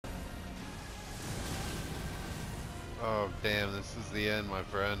Oh, damn, this is the end, my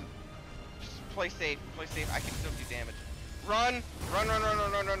friend. Just play safe. Play safe. I can still do damage. Run! Run, run, run,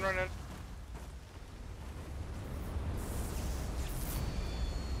 run, run, run, run, run.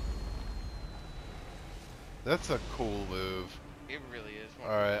 That's a cool move. It really is.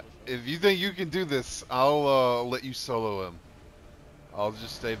 Alright, if you think you can do this, I'll let you solo him. I'll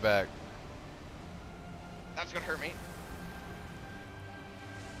just stay back. That's gonna hurt me.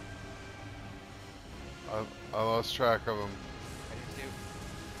 I lost track of him. I do too.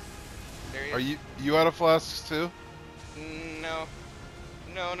 There he is. Are you out of flasks too? No.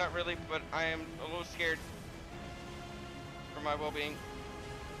 No, not really, but I am a little scared for my well-being.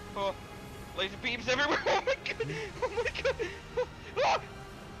 Oh, laser beams everywhere! Oh my god! Oh my god! Oh!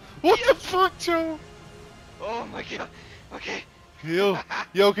 What Yes! the fuck, Joe? Oh my god! Okay. Heal.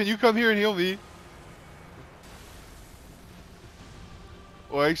 Yo, can you come here and heal me?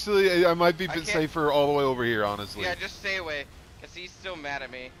 Well, actually, I might be a bit safer all the way over here, honestly. Yeah, just stay away, because he's still mad at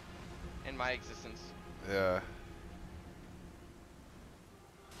me in my existence. Yeah.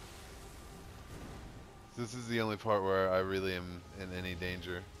 This is the only part where I really am in any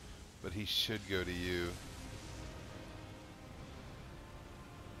danger. But he should go to you.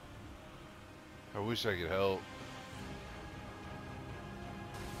 I wish I could help.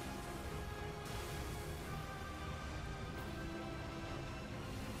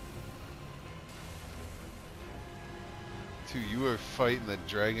 Dude, you are fighting the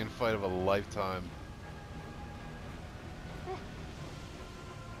dragon fight of a lifetime.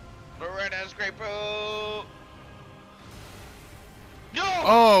 The red ass great bro. No!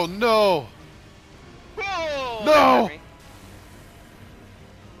 Oh no! Whoa! No!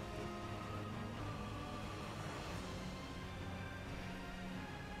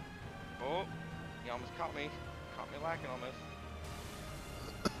 Oh, he almost caught me. Caught me lacking almost.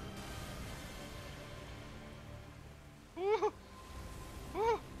 Woo!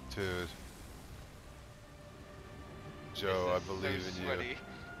 Woo! Dude. Joe, I believe in you.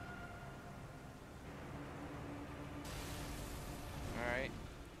 Alright.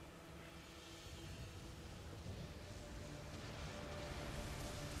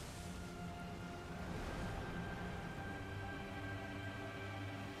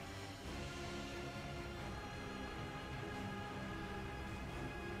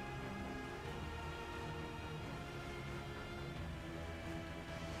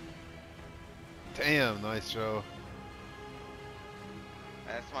 Damn, nice Joe.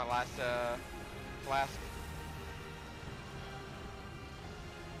 That's my last flask.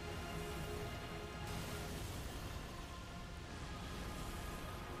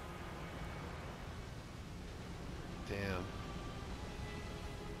 Damn.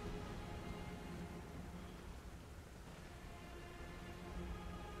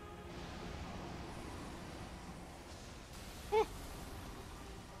 Whew.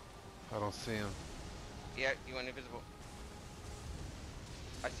 I don't see him. Yeah, he went invisible.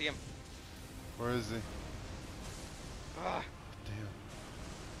 I see him. Where is he? Ugh.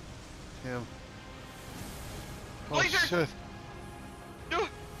 Damn. Damn. Oh Laser! shit. No.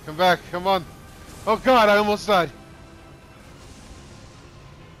 Come back, come on. Oh god, I almost died.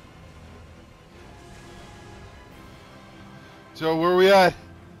 Joe, where are we at?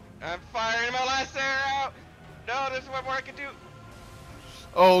 I'm firing my last arrow. No, there's one more I can do.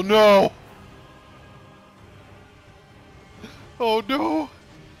 Oh no. Oh no.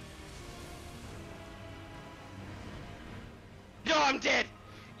 No, I'm dead.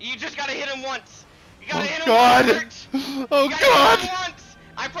 You just gotta hit him once. You gotta hit him God. once. Oh You gotta god. hit him once.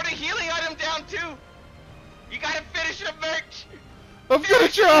 I put a healing item down too. You gotta finish him, Merch. I'm gonna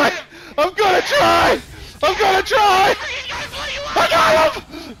try. I'm gonna try. I'm gonna try. He's gonna blow you up. I got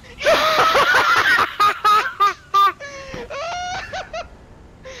him.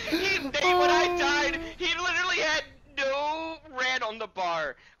 When I died, he literally had no red on the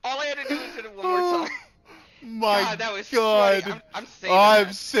bar. All I had to do was hit him one more time. My God, that was God. sweaty. I'm saving I'm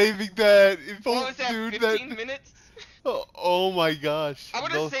that. saving that. If What was that, dude, 15 minutes? Oh my gosh. I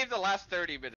would have saved the last 30 minutes.